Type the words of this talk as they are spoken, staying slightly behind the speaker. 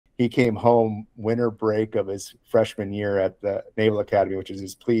he came home winter break of his freshman year at the Naval Academy, which is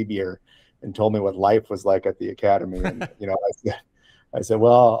his plebe year, and told me what life was like at the academy. And I said,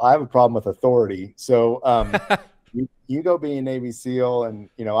 well, I have a problem with authority. So you go be a Navy SEAL. And,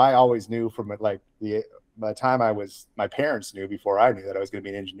 I always knew from it, like by the time my parents knew before I knew that I was going to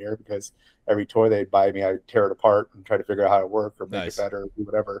be an engineer, because every toy they'd buy me, I'd tear it apart and try to figure out how it worked or make it better or do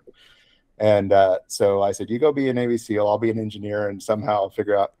whatever. And so I said, you go be a Navy SEAL, I'll be an engineer, and somehow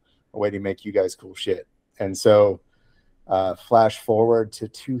figure out a way to make you guys cool shit. And so flash forward to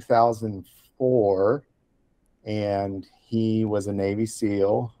 2004, and he was a Navy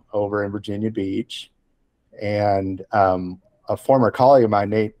SEAL over in Virginia Beach. And a former colleague of mine,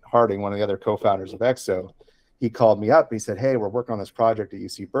 Nate Harding, one of the other co-founders of EXO, he called me up. He said, hey, we're working on this project at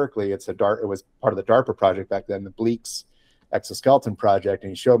UC Berkeley. It was part of the DARPA project back then, the Bleaks exoskeleton project.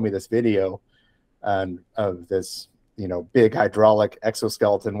 And he showed me this video of this, big hydraulic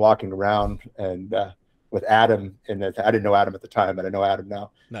exoskeleton walking around, and with Adam in it. I didn't know Adam at the time, but I know Adam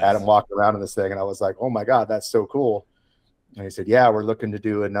now. Nice. Adam walked around in this thing, and I was like, oh my God, that's so cool. And he said, yeah, we're looking to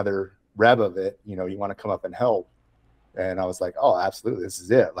do another rev of it. You want to come up and help? And I was like, oh, absolutely. This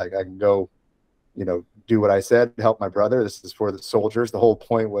is it. Like, I can go, do what I said, help my brother. This is for the soldiers. The whole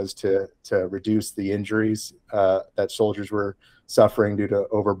point was to reduce the injuries that soldiers were suffering due to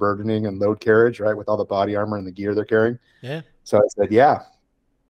overburdening and load carriage, right, with all the body armor and the gear they're carrying. Yeah. So I said, yeah,